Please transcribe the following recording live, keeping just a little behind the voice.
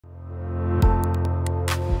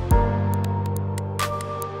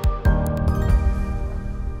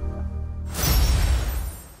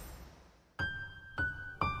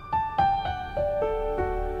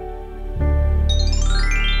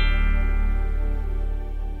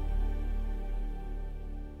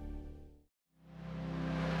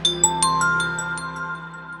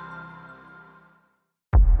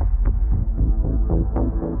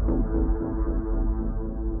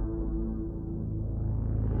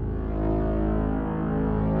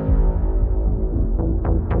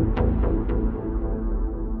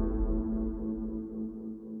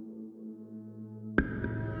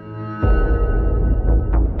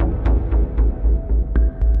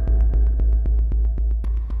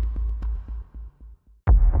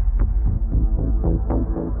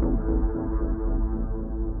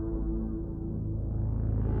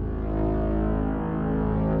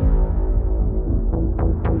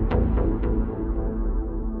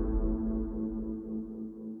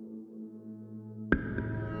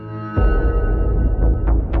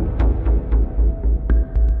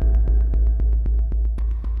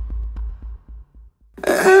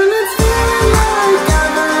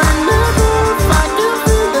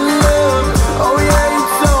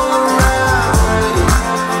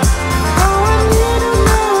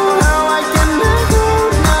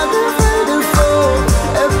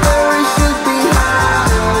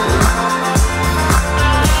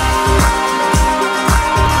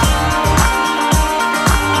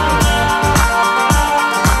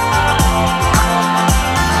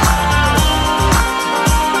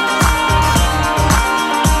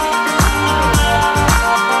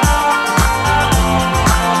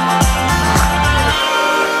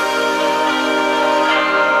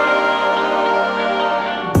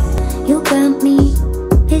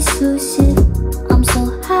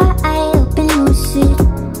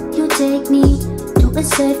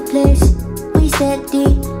right place. We steady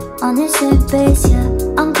on the same pace, yeah.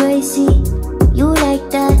 I'm crazy, you like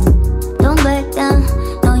that. Don't back down,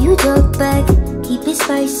 no you talk back. Keep it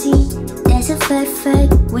spicy, that's a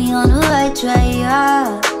fact. We on the right track,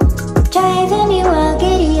 yeah. Driving me wild,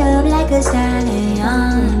 giddy up like a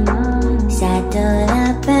stallion. Saddle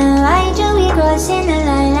up and ride you, we crossing the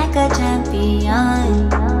line like a champion.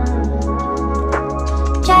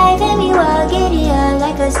 Driving me wild, giddy up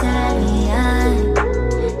like a stallion.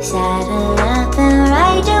 Saddle up and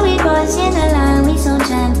ride you, we crossing the line, we some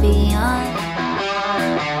champion.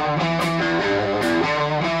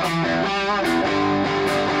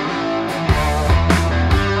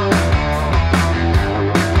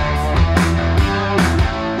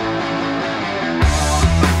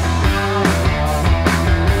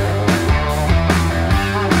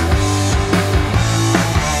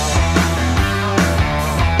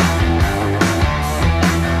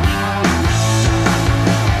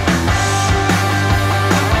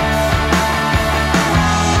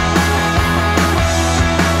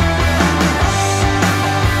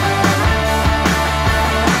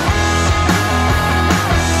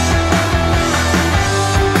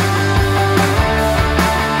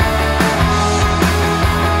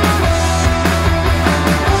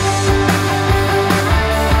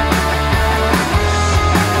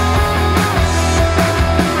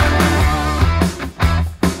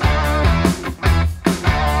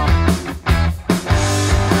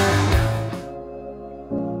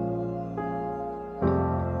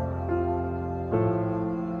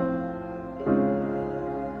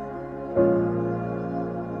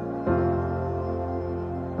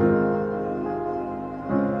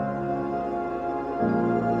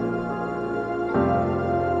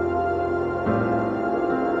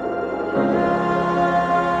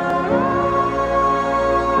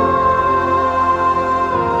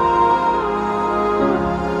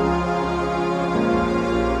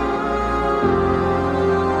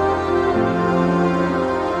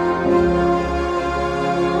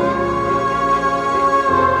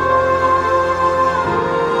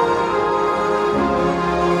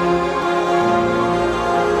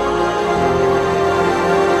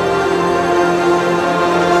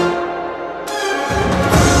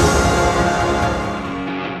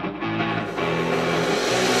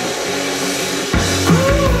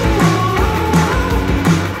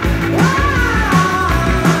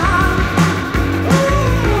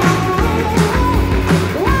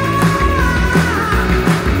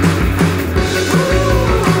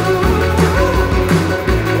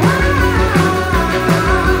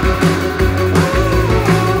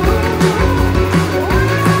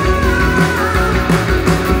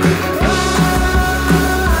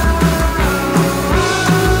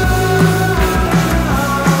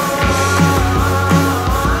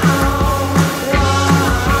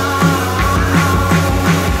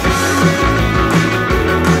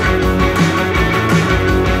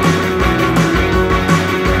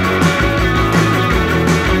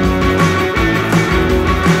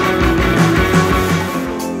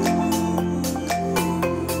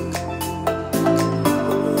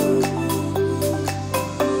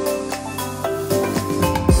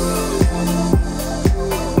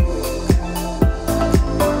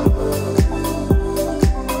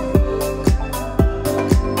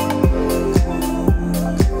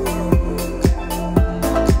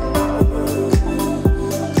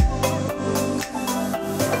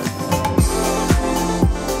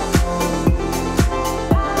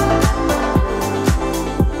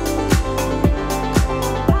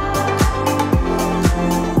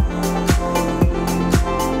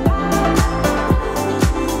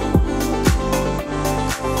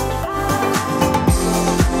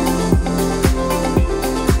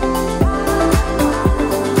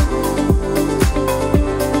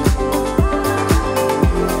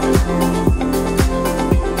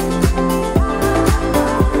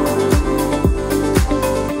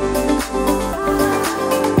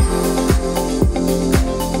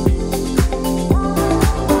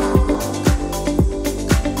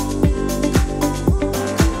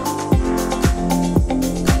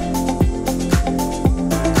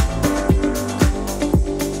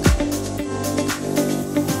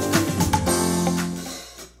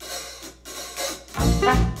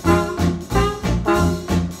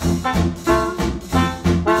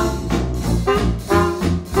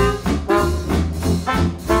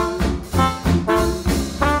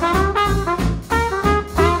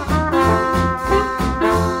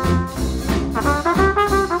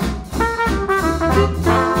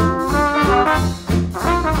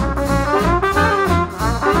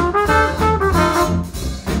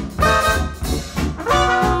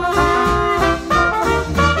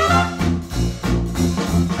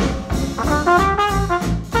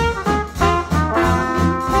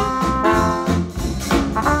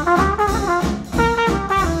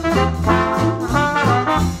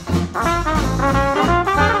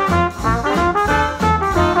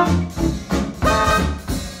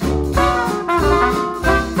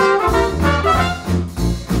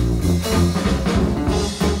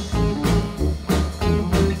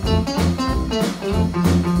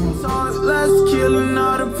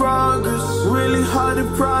 really hard to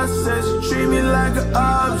process. You treat me like an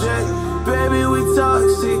object. Baby, we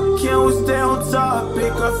toxic. Can we stay on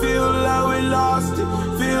topic? I feel like we lost it.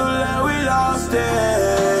 Feel like we lost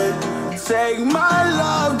it. Take my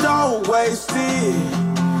love, don't waste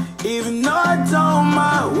it. Even though I don't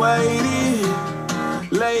mind waiting.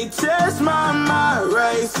 Late test, my mind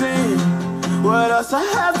racing. What else I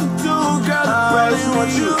have to do, girl, to praise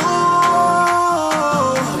want you.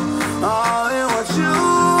 I only want you,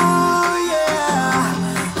 yeah.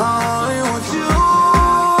 I only want you.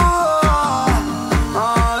 I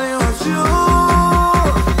only want you.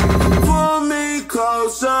 Pull me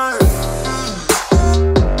closer.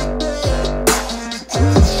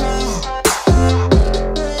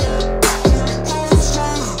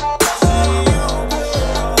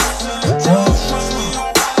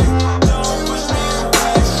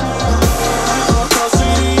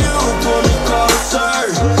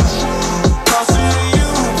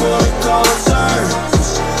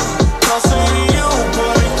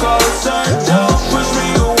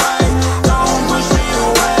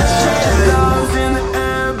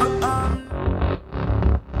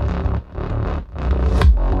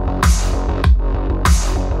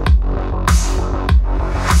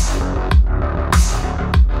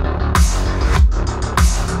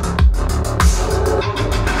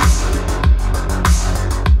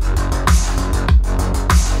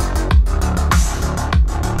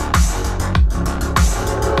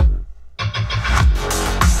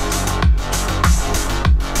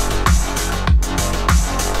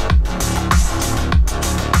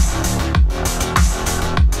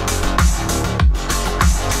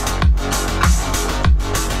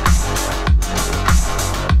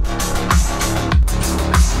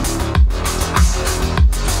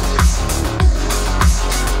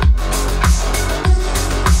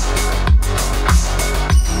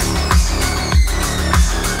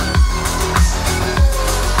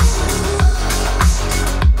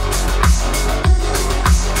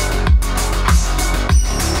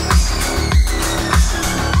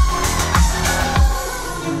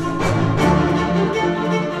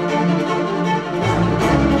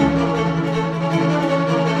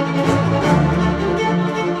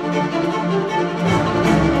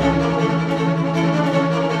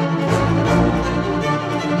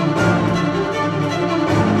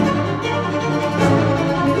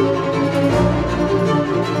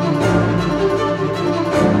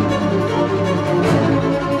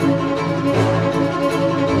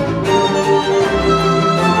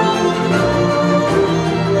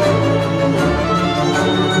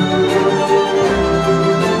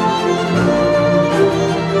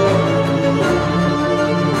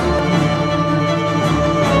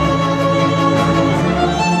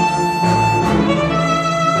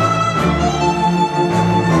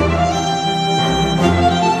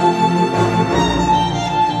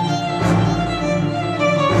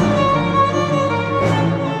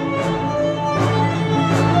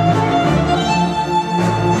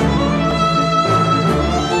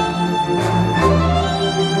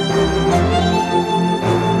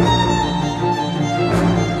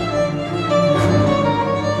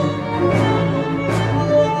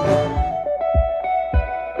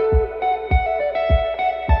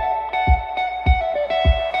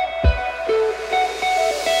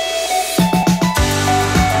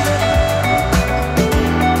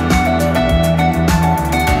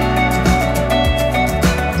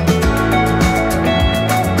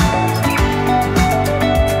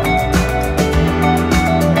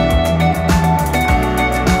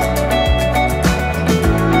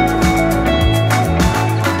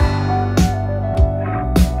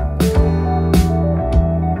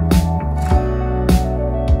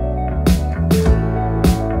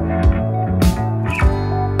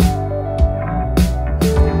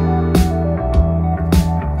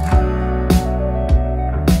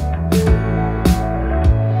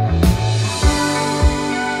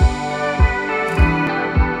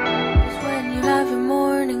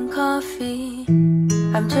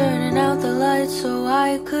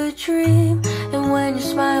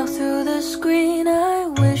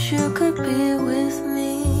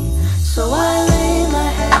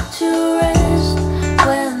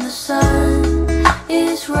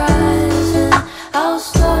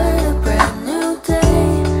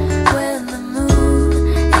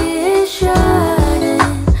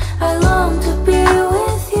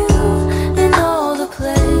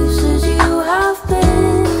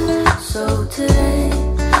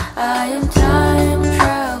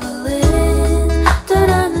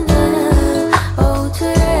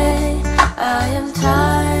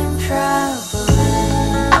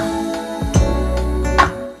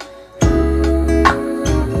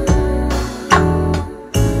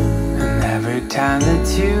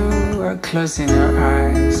 closing your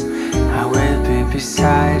eyes, I will be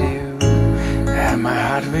beside you, and my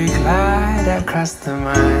heart will glide across the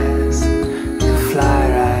miles to fly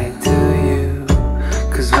right to you.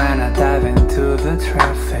 Cause when I dive into the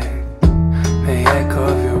traffic, the echo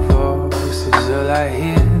of your voice is all I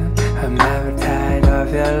hear. I'm never tired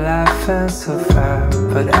of your laughing so far,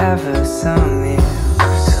 but ever so near.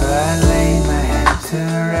 So I lay my head to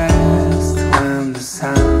rest when the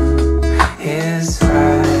sun is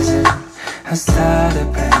rising. I start a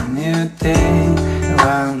brand new day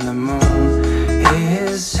around the moon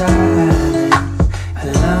is shining. I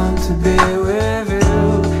long to be with you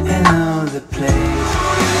and all the place.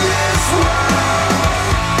 This world,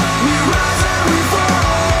 we rise and we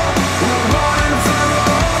fall. We're born for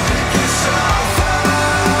all. It's Sopher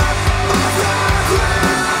off the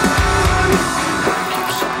ground. I keep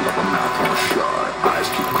something up my mouth won't shut. Eyes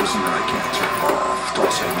keep closing and I can't turn off.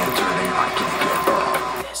 Tossing and turning, I can't get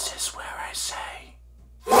up. This is where I say,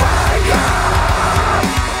 wake up,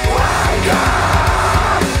 wake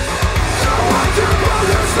up. Don't want to go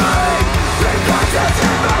to sleep. They got to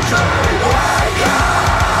take my dream. Wake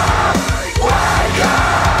up, wake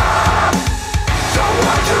up. Don't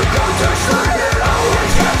want to go to sleep. It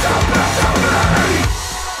always gets the best of me.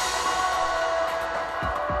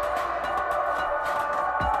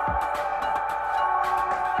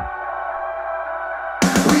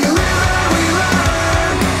 We live and we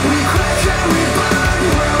learn. We crash and we burn.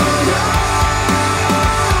 We're alone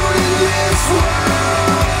in this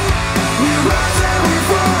world. We rise and we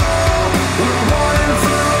fall. We're born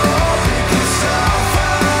for all. Pick yourself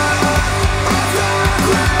up off the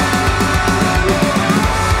ground. We're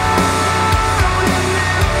alone in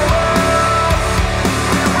this world.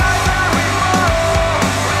 We rise and we fall.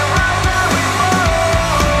 We rise and we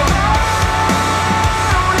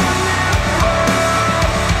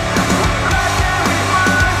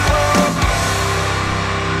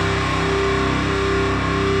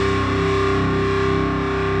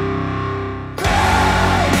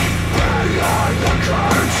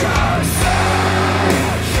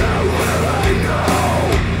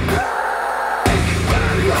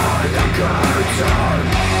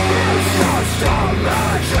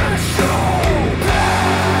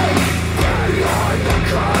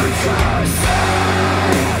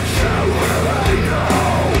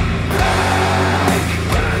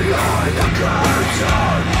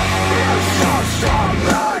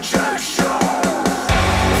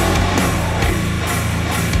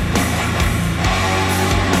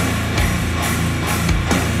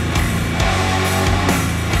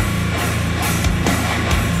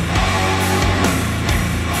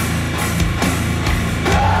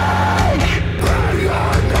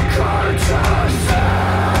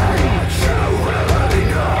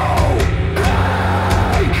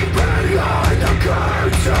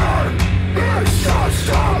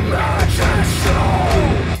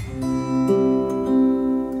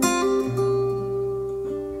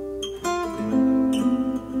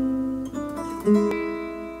Thank you.